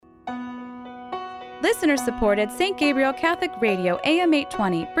Listener-supported St. Gabriel Catholic Radio AM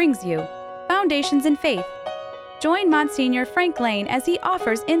 820 brings you Foundations in Faith. Join Monsignor Frank Lane as he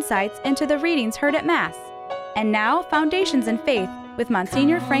offers insights into the readings heard at Mass. And now, Foundations in Faith with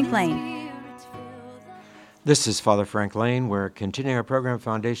Monsignor Frank Lane. This is Father Frank Lane. We're continuing our program,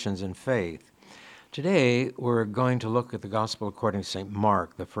 Foundations in Faith. Today, we're going to look at the Gospel according to St.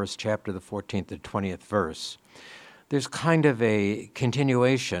 Mark, the first chapter, the 14th to 20th verse. There's kind of a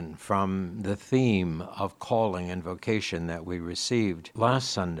continuation from the theme of calling and vocation that we received last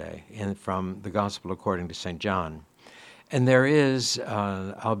Sunday from the Gospel according to St. John. And there is,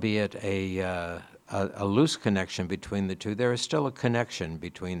 albeit a loose connection between the two, there is still a connection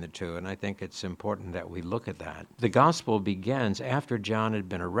between the two, and I think it's important that we look at that. The Gospel begins after John had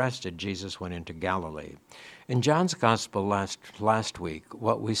been arrested. Jesus went into Galilee. In John's Gospel last week,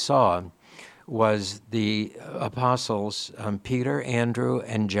 what we saw was the apostles, Peter, Andrew,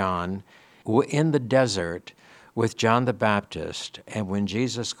 and John, in the desert with John the Baptist. And when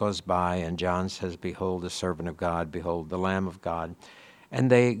Jesus goes by and John says, "Behold the servant of God, behold the Lamb of God,"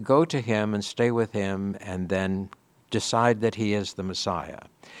 and they go to him and stay with him and then decide that he is the Messiah.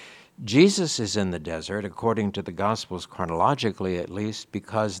 Jesus is in the desert, according to the Gospels, chronologically at least,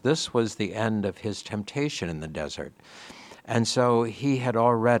 because this was the end of his temptation in the desert. And so he had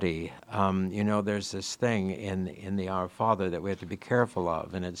already, there's this thing in the Our Father that we have to be careful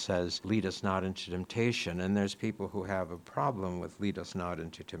of, and it says, "Lead us not into temptation." And there's people who have a problem with "lead us not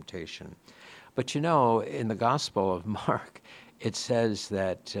into temptation." But in the Gospel of Mark, it says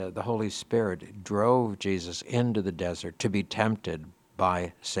that the Holy Spirit drove Jesus into the desert to be tempted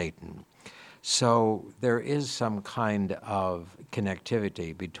by Satan. So there is some kind of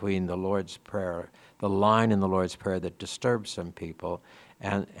connectivity between the Lord's Prayer, the line in the Lord's Prayer that disturbs some people,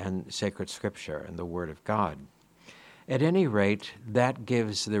 and sacred Scripture and the Word of God. At any rate, that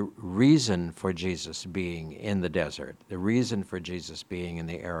gives the reason for Jesus being in the desert, the reason for Jesus being in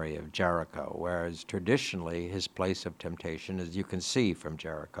the area of Jericho, whereas traditionally his place of temptation, as you can see from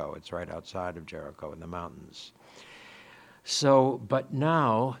Jericho, it's right outside of Jericho in the mountains. So, but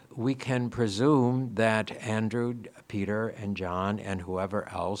now we can presume that Andrew, Peter, and John, and whoever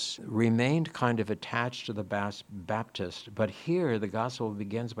else remained kind of attached to the Baptist. But here the Gospel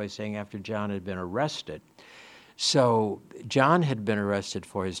begins by saying after John had been arrested. So John had been arrested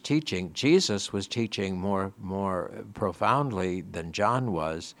for his teaching. Jesus was teaching more profoundly than John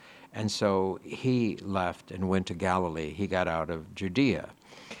was, and so he left and went to Galilee. He got out of Judea.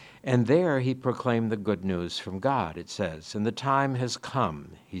 And there he proclaimed the good news from God, it says. "And the time has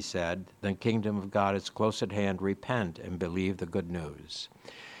come," he said, "the kingdom of God is close at hand. Repent and believe the good news."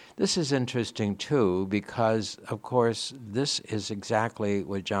 This is interesting, too, because, of course, this is exactly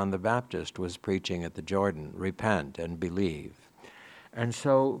what John the Baptist was preaching at the Jordan: repent and believe. And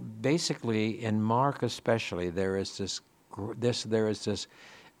so, basically, in Mark especially, there is this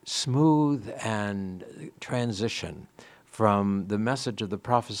smooth and transition from the message of the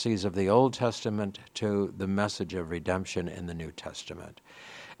prophecies of the Old Testament to the message of redemption in the New Testament.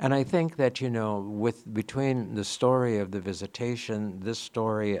 And I think that, between the story of the visitation, this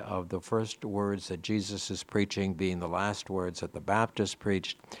story of the first words that Jesus is preaching being the last words that the Baptist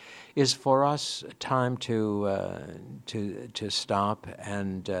preached, is for us time to stop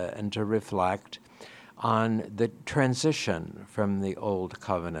and to reflect on the transition from the Old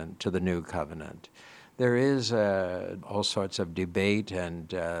Covenant to the New Covenant. There is all sorts of debate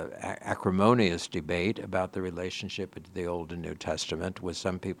and acrimonious debate about the relationship between the Old and New Testament, with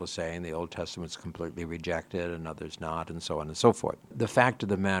some people saying the Old Testament's completely rejected and others not, and so on and so forth. The fact of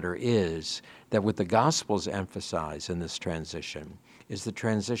the matter is that what the Gospels emphasize in this transition is the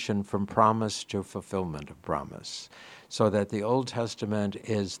transition from promise to fulfillment of promise, so that the Old Testament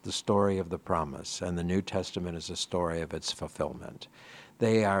is the story of the promise, and the New Testament is a story of its fulfillment.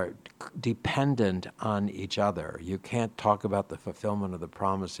 They are dependent on each other. You can't talk about the fulfillment of the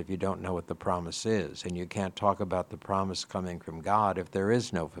promise if you don't know what the promise is, and you can't talk about the promise coming from God if there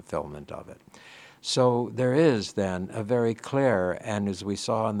is no fulfillment of it. So there is then a very clear, and as we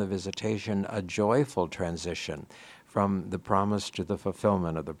saw in the visitation, a joyful transition from the promise to the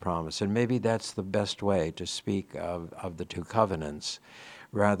fulfillment of the promise. And maybe that's the best way to speak of the two covenants,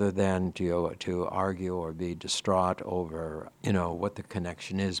 rather than to argue or be distraught over, what the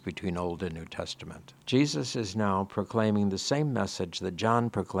connection is between Old and New Testament. Jesus is now proclaiming the same message that John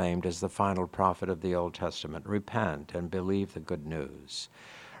proclaimed as the final prophet of the Old Testament: repent and believe the good news.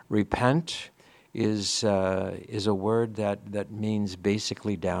 Repent is a word that means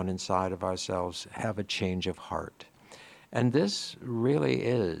basically down inside of ourselves, have a change of heart. And this really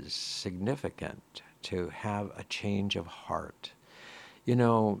is significant, to have a change of heart. You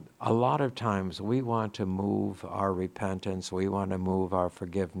know, a lot of times we want to move our repentance, we want to move our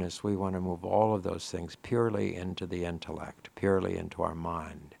forgiveness, we want to move all of those things purely into the intellect, purely into our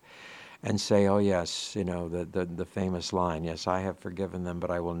mind, and say, oh yes, you know, the famous line, yes, I have forgiven them, but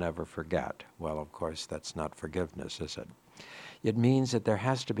I will never forget. Well, of course, that's not forgiveness, is it? It means that there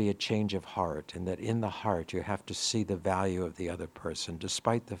has to be a change of heart, and that in the heart you have to see the value of the other person,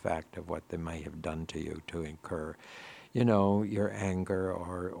 despite the fact of what they may have done to you to incur, you know, your anger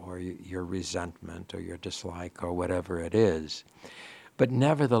or your resentment or your dislike or whatever it is. But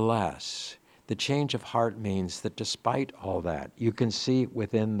nevertheless, the change of heart means that despite all that, you can see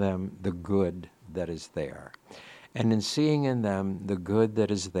within them the good that is there. And in seeing in them the good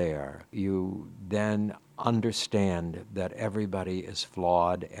that is there, you then understand that everybody is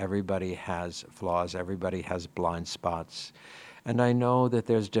flawed, everybody has flaws, everybody has blind spots. And I know that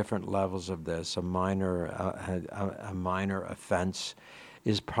there's different levels of this. A minor offense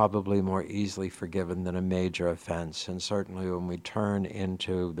is probably more easily forgiven than a major offense. And certainly when we turn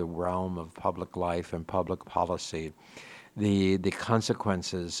into the realm of public life and public policy, the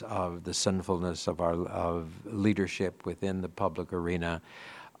consequences of the sinfulness of leadership within the public arena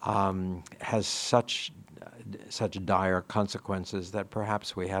has such dire consequences that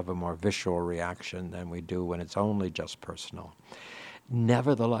perhaps we have a more visceral reaction than we do when it's only just personal.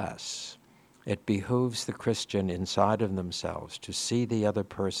 Nevertheless, it behooves the Christian inside of themselves to see the other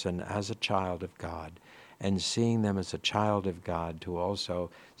person as a child of God, and seeing them as a child of God, to also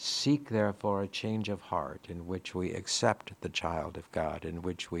seek, therefore, a change of heart in which we accept the child of God, in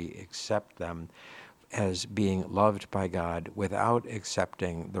which we accept them as being loved by God without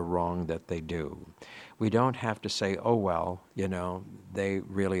accepting the wrong that they do. We don't have to say, oh, well, you know, they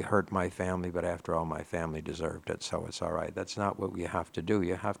really hurt my family, but after all, my family deserved it, so it's all right. That's not what you have to do.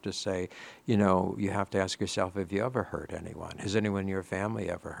 You have to say, you know, you have to ask yourself, have you ever hurt anyone? Has anyone in your family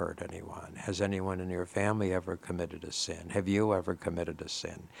ever hurt anyone? Has anyone in your family ever committed a sin? Have you ever committed a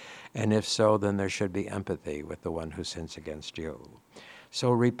sin? And if so, then there should be empathy with the one who sins against you.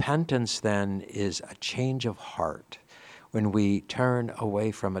 So repentance then is a change of heart when we turn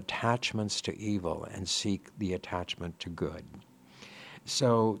away from attachments to evil and seek the attachment to good.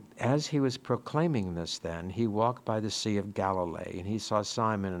 So as he was proclaiming this then, he walked by the Sea of Galilee, and he saw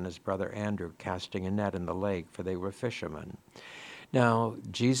Simon and his brother Andrew casting a net in the lake, for they were fishermen. Now,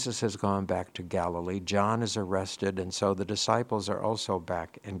 Jesus has gone back to Galilee. John is arrested, and so the disciples are also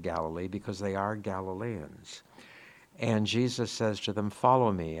back in Galilee because they are Galileans. And Jesus says to them,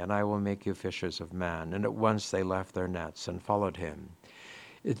 follow me, and I will make you fishers of men. And at once they left their nets and followed him.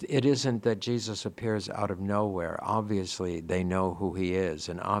 It isn't that Jesus appears out of nowhere. Obviously, they know who he is,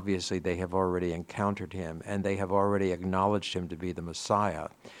 and obviously they have already encountered him, and they have already acknowledged him to be the Messiah.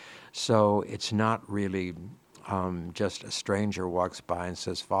 So it's not really just a stranger walks by and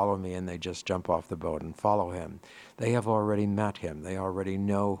says, follow me, and they just jump off the boat and follow him. They have already met him. They already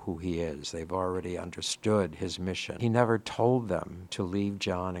know who he is. They've already understood his mission. He never told them to leave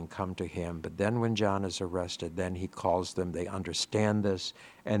John and come to him, but then when John is arrested, then he calls them. They understand this,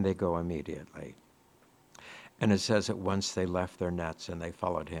 and they go immediately. And it says at once they left their nets and they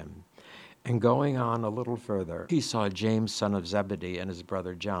followed him. And going on a little further, he saw James, son of Zebedee, and his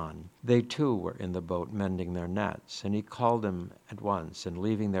brother John. They too were in the boat mending their nets. And he called them at once, and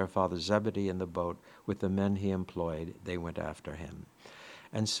leaving their father Zebedee in the boat with the men he employed, they went after him.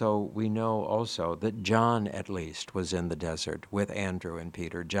 And so we know also that John at least was in the desert with Andrew and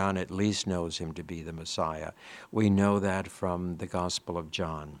Peter. John at least knows him to be the Messiah. We know that from the Gospel of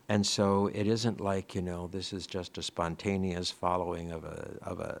John. And so it isn't like, you know, this is just a spontaneous following of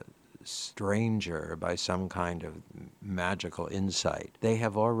a stranger by some kind of magical insight. They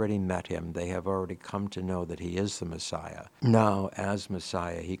have already met him. They have already come to know that he is the Messiah. Now, as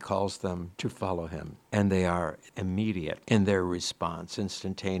Messiah, he calls them to follow him. And they are immediate in their response,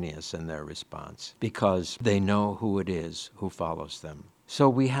 instantaneous in their response, because they know who it is who follows them. So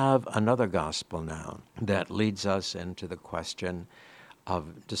we have another gospel now that leads us into the question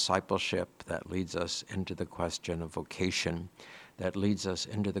of discipleship, that leads us into the question of vocation, that leads us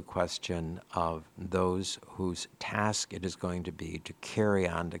into the question of those whose task it is going to be to carry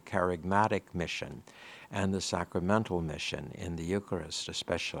on the charismatic mission and the sacramental mission in the Eucharist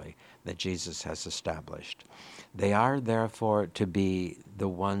especially that Jesus has established. They are therefore to be the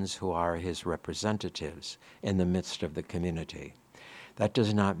ones who are his representatives in the midst of the community. That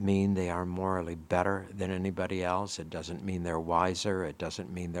does not mean they are morally better than anybody else. It doesn't mean they're wiser. It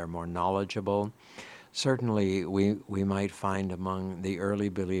doesn't mean they're more knowledgeable. Certainly, we might find among the early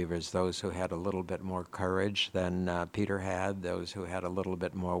believers those who had a little bit more courage than Peter had, those who had a little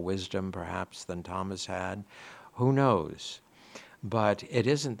bit more wisdom perhaps than Thomas had. Who knows? But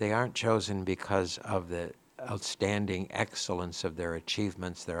they aren't chosen because of the outstanding excellence of their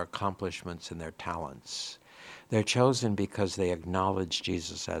achievements, their accomplishments, and their talents. They're chosen because they acknowledge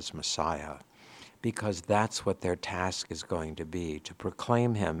Jesus as Messiah, because that's what their task is going to be, to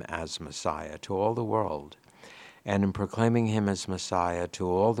proclaim him as Messiah to all the world. And in proclaiming him as Messiah to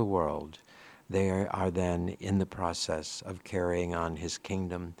all the world, they are then in the process of carrying on his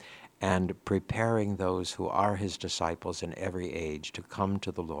kingdom and preparing those who are his disciples in every age to come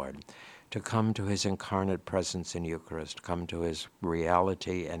to the Lord, to come to his incarnate presence in Eucharist, come to his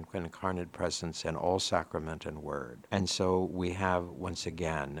reality and incarnate presence in all sacrament and word. And so we have, once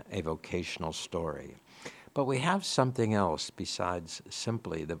again, a vocational story. But we have something else besides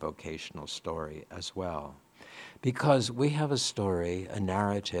simply the vocational story as well. Because we have a story, a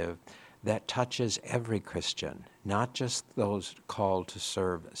narrative, that touches every Christian, not just those called to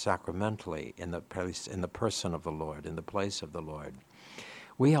serve sacramentally in the person of the Lord, in the place of the Lord.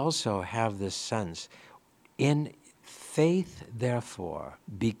 We also have this sense, in faith, therefore,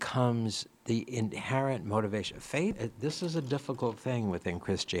 becomes the inherent motivation. Faith, this is a difficult thing within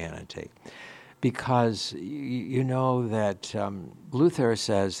Christianity, because you know that Luther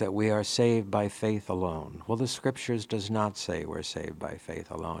says that we are saved by faith alone. Well, the Scriptures does not say we're saved by faith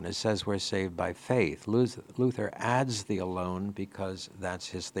alone. It says we're saved by faith. Luther adds the alone because that's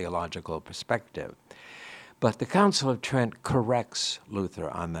his theological perspective. But the Council of Trent corrects Luther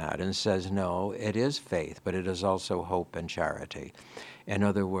on that and says, no, it is faith, but it is also hope and charity. In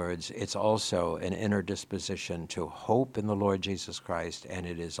other words, it's also an inner disposition to hope in the Lord Jesus Christ, and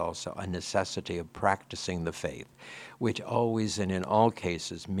it is also a necessity of practicing the faith, which always and in all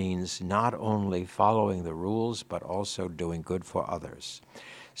cases means not only following the rules, but also doing good for others.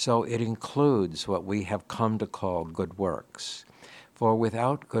 So it includes what we have come to call good works. For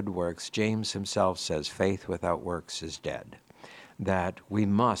without good works, James himself says, faith without works is dead. That we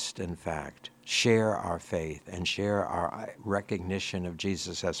must, in fact, share our faith and share our recognition of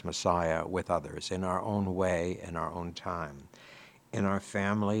Jesus as Messiah with others in our own way, in our own time, in our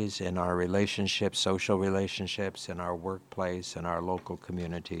families, in our relationships, social relationships, in our workplace, in our local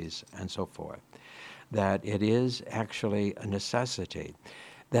communities, and so forth. That it is actually a necessity.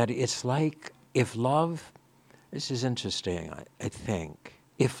 That it's like if love, this is interesting, I think,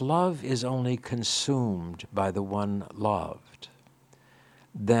 if love is only consumed by the one loved,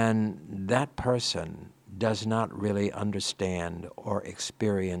 then that person does not really understand or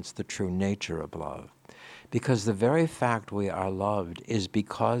experience the true nature of love. Because the very fact we are loved is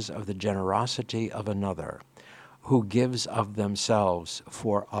because of the generosity of another who gives of themselves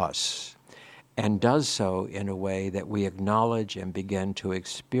for us and does so in a way that we acknowledge and begin to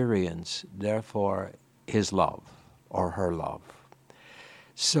experience, therefore, his love or her love.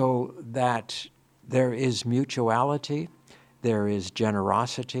 So that there is mutuality, there is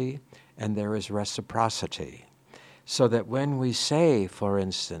generosity, and there is reciprocity. So that when we say, for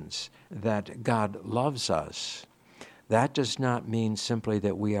instance, that God loves us, that does not mean simply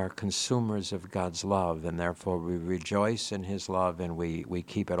that we are consumers of God's love and therefore we rejoice in his love and we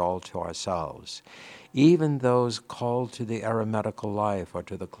keep it all to ourselves. Even those called to the eremitical life or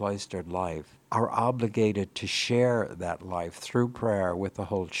to the cloistered life are obligated to share that life through prayer with the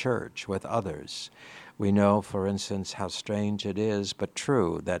whole church, with others. We know, for instance, how strange it is, but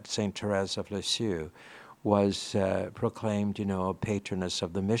true, that Saint Therese of Lisieux was proclaimed, a patroness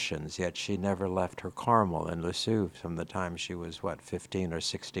of the missions, yet she never left her Carmel in Lisieux from the time she was, 15 or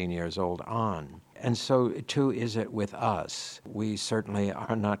 16 years old on. And so, too, is it with us. We certainly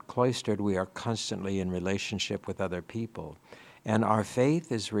are not cloistered. We are constantly in relationship with other people. And our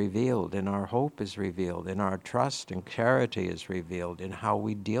faith is revealed, and our hope is revealed, and our trust and charity is revealed in how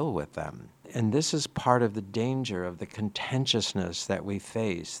we deal with them. And this is part of the danger of the contentiousness that we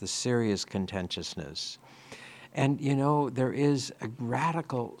face, the serious contentiousness. And, there is a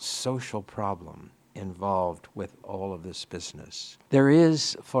radical social problem involved with all of this business. There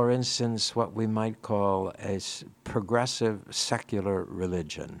is, for instance, what we might call a progressive secular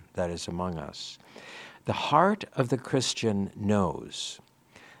religion that is among us. The heart of the Christian knows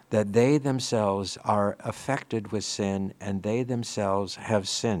that they themselves are affected with sin and they themselves have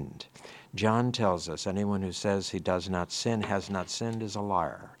sinned. John tells us, anyone who says he does not sin, has not sinned, is a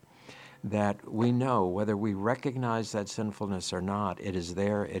liar. That we know, whether we recognize that sinfulness or not, it is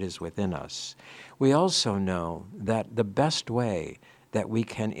there, it is within us. We also know that the best way that we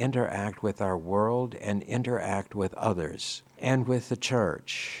can interact with our world and interact with others and with the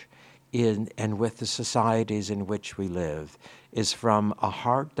church and with the societies in which we live is from a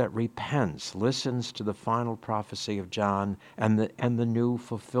heart that repents, listens to the final prophecy of John and the new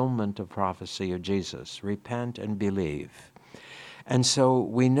fulfillment of prophecy of Jesus. Repent and believe. And so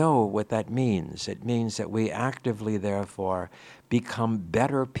we know what that means. It means that we actively, therefore, become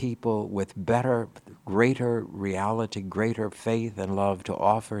better people with better, greater reality, greater faith and love to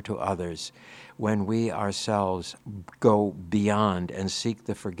offer to others when we ourselves go beyond and seek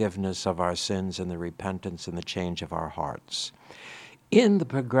the forgiveness of our sins and the repentance and the change of our hearts. In the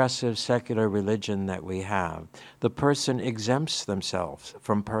progressive secular religion that we have, the person exempts themselves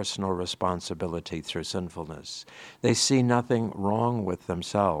from personal responsibility through sinfulness. They see nothing wrong with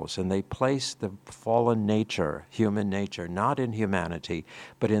themselves, and they place the fallen nature, human nature, not in humanity,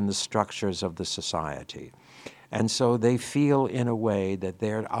 but in the structures of the society. And so they feel in a way that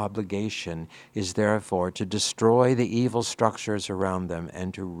their obligation is therefore to destroy the evil structures around them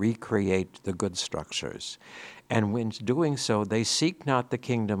and to recreate the good structures. And when doing so, they seek not the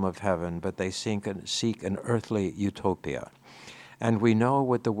kingdom of heaven, but they seek an earthly utopia. And we know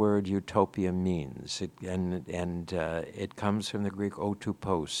what the word utopia means. It comes from the Greek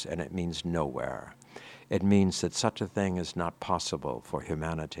otupos, and it means nowhere. It means that such a thing is not possible for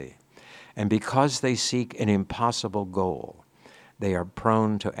humanity. And because they seek an impossible goal, they are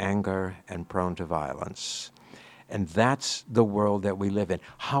prone to anger and prone to violence. And that's the world that we live in.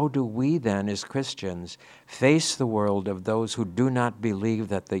 How do we then, as Christians, face the world of those who do not believe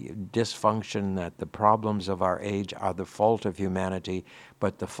that the dysfunction, that the problems of our age are the fault of humanity,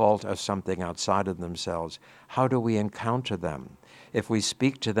 but the fault of something outside of themselves? How do we encounter them? If we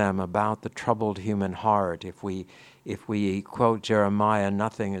speak to them about the troubled human heart, if we quote Jeremiah,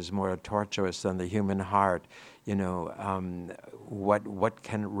 nothing is more tortuous than the human heart, what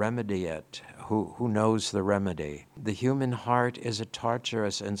can remedy it? Who knows the remedy? The human heart is a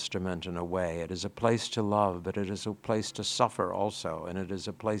torturous instrument in a way. It is a place to love, but it is a place to suffer also, and it is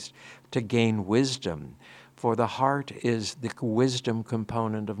a place to gain wisdom. For the heart is the wisdom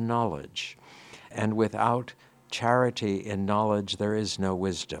component of knowledge. And without charity in knowledge, there is no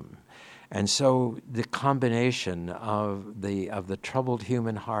wisdom. And so the combination of the troubled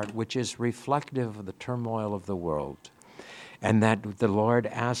human heart, which is reflective of the turmoil of the world, and that the Lord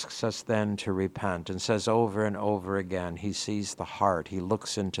asks us then to repent and says over and over again, he sees the heart, he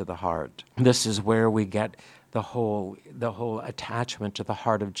looks into the heart. This is where we get the whole attachment to the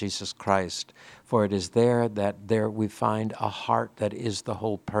heart of Jesus Christ, for it is there we find a heart that is the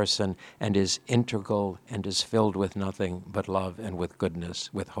whole person and is integral and is filled with nothing but love and with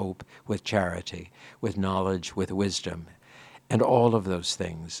goodness, with hope, with charity, with knowledge, with wisdom, and all of those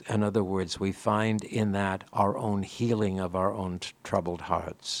things. In other words, we find in that our own healing of our own troubled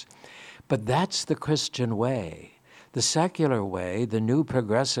hearts. But that's the Christian way. The secular way, the new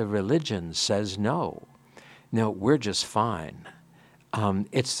progressive religion says no. No, we're just fine.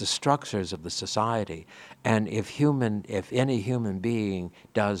 It's the structures of the society. And if any human being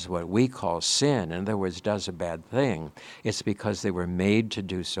does what we call sin, in other words, does a bad thing, it's because they were made to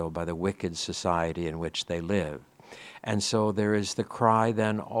do so by the wicked society in which they live. And so there is the cry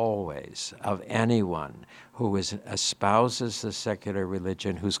then always of anyone who espouses the secular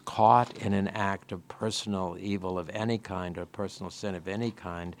religion, who's caught in an act of personal evil of any kind or personal sin of any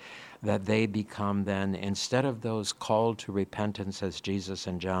kind, that they become then, instead of those called to repentance as Jesus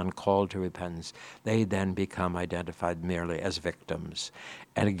and John called to repentance, they then become identified merely as victims,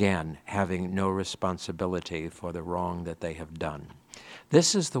 and again, having no responsibility for the wrong that they have done.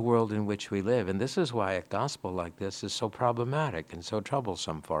 This is the world in which we live, and this is why a gospel like this is so problematic and so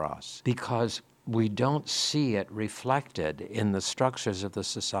troublesome for us, because we don't see it reflected in the structures of the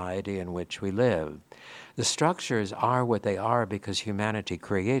society in which we live. The structures are what they are because humanity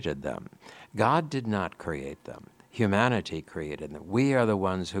created them. God did not create them. Humanity created them. We are the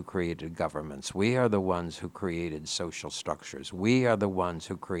ones who created governments. We are the ones who created social structures. We are the ones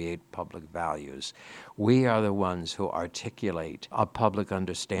who create public values. We are the ones who articulate a public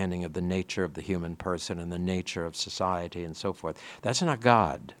understanding of the nature of the human person and the nature of society and so forth. That's not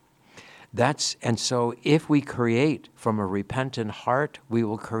God. And so if we create from a repentant heart, we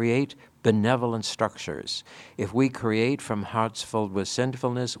will create benevolent structures. If we create from hearts filled with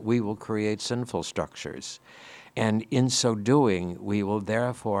sinfulness, we will create sinful structures. And in so doing, we will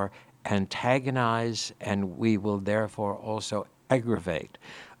therefore antagonize and we will therefore also aggravate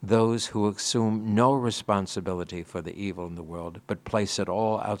those who assume no responsibility for the evil in the world, but place it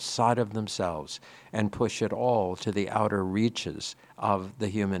all outside of themselves and push it all to the outer reaches of the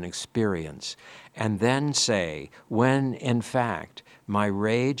human experience. And then say, when in fact my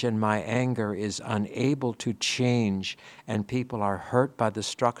rage and my anger is unable to change and people are hurt by the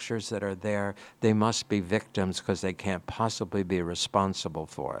structures that are there, they must be victims because they can't possibly be responsible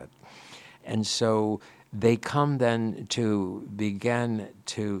for it. And so they come then to begin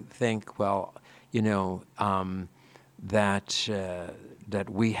to think, well, that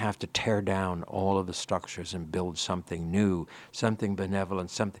we have to tear down all of the structures and build something new, something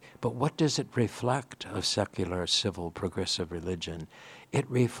benevolent, something. But what does it reflect of secular, civil, progressive religion? It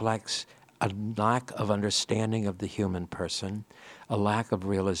reflects a lack of understanding of the human person, a lack of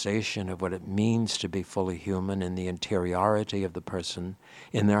realization of what it means to be fully human in the interiority of the person,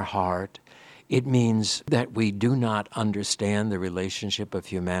 in their heart. It means that we do not understand the relationship of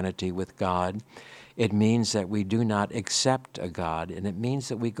humanity with God. It means that we do not accept a God, and it means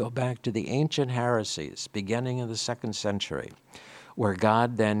that we go back to the ancient heresies, beginning in the 2nd century, where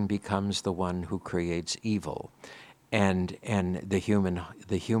God then becomes the one who creates evil, and the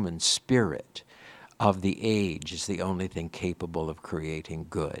human spirit of the age is the only thing capable of creating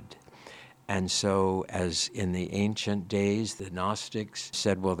good. And so, as in the ancient days, the Gnostics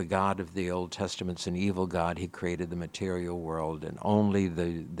said, well, the God of the Old Testament's an evil God. He created the material world, and only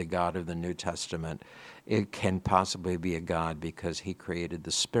the God of the New Testament, it can possibly be a God because he created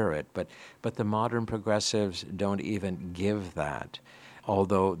the spirit. But the modern progressives don't even give that,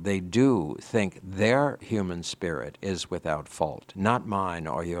 although they do think their human spirit is without fault. Not mine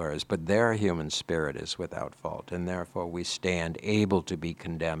or yours, but their human spirit is without fault, and therefore we stand able to be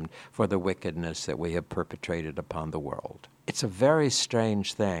condemned for the wickedness that we have perpetrated upon the world. It's a very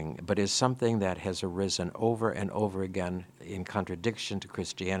strange thing, but is something that has arisen over and over again in contradiction to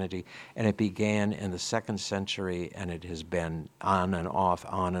Christianity, and it began in the 2nd century, and it has been on and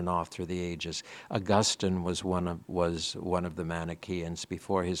off through the ages. Augustine was one of the Manichaeans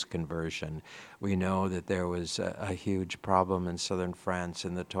before his conversion. We know that there was a huge problem in southern France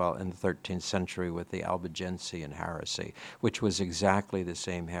in the 13th century with the Albigensian heresy, which was exactly the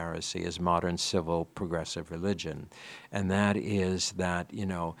same heresy as modern civil progressive religion. And that is that,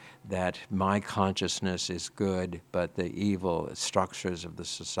 that my consciousness is good, but the evil structures of the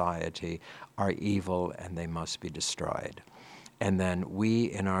society are evil and they must be destroyed. And then we,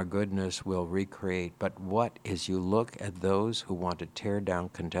 in our goodness, will recreate. But what is, you look at those who want to tear down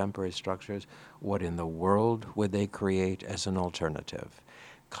contemporary structures, what in the world would they create as an alternative?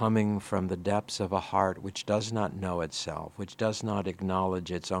 Coming from the depths of a heart which does not know itself, which does not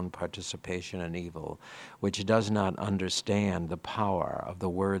acknowledge its own participation in evil, which does not understand the power of the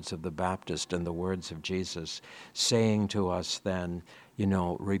words of the Baptist and the words of Jesus, saying to us then,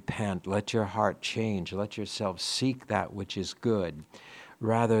 repent, let your heart change, let yourself seek that which is good,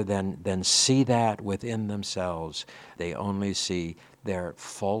 rather than see that within themselves. They only see their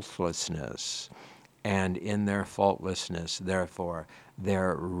faultlessness, and in their faultlessness, therefore,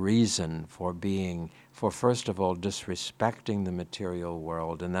 their reason for being, for first of all, disrespecting the material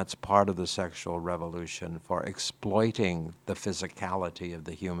world, and that's part of the sexual revolution, for exploiting the physicality of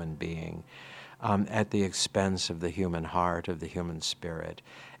the human being at the expense of the human heart, of the human spirit,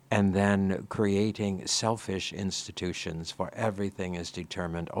 and then creating selfish institutions, for everything is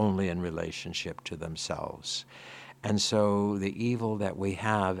determined only in relationship to themselves. And so the evil that we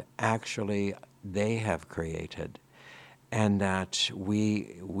have, actually, they have created, and that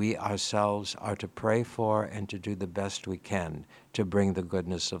we ourselves are to pray for and to do the best we can to bring the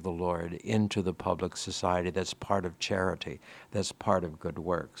goodness of the Lord into the public society. That's part of charity. That's part of good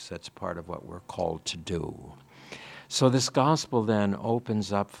works. That's part of what we're called to do. So this gospel then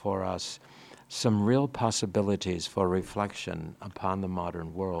opens up for us some real possibilities for reflection upon the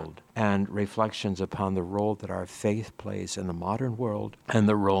modern world, and reflections upon the role that our faith plays in the modern world and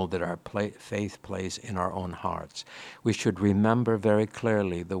the role that our faith plays in our own hearts. We should remember very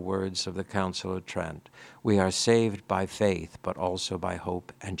clearly the words of the Council of Trent. We are saved by faith, but also by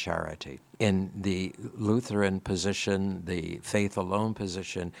hope and charity. In the Lutheran position, the faith alone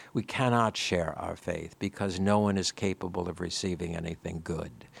position, we cannot share our faith because no one is capable of receiving anything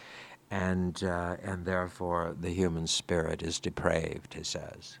good. And therefore the human spirit is depraved, he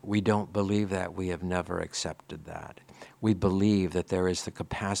says. We don't believe that. We have never accepted that. We believe that there is the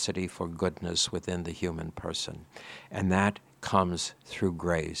capacity for goodness within the human person, and that comes through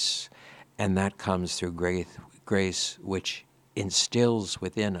grace, and that comes through grace which instills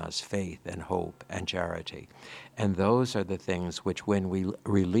within us faith and hope and charity. And those are the things which, when we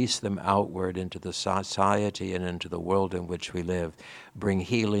release them outward into the society and into the world in which we live, bring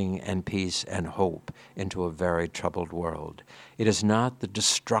healing and peace and hope into a very troubled world. It is not the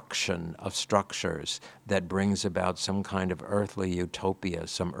destruction of structures that brings about some kind of earthly utopia,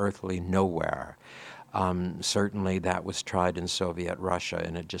 some earthly nowhere. Certainly that was tried in Soviet Russia,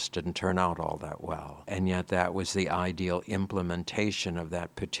 and it just didn't turn out all that well. And yet that was the ideal implementation of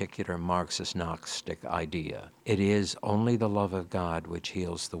that particular Marxist Gnostic idea. It is only the love of God which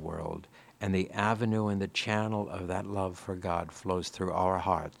heals the world, and the avenue and the channel of that love for God flows through our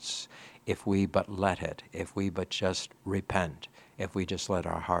hearts if we but let it, if we but just repent, if we just let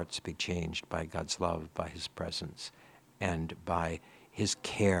our hearts be changed by God's love, by His presence, and by His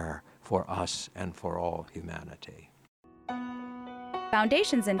care for us and for all humanity.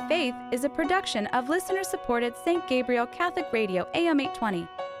 Foundations in Faith is a production of listener-supported St. Gabriel Catholic Radio AM 820.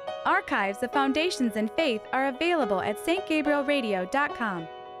 Archives of Foundations in Faith are available at stgabrielradio.com.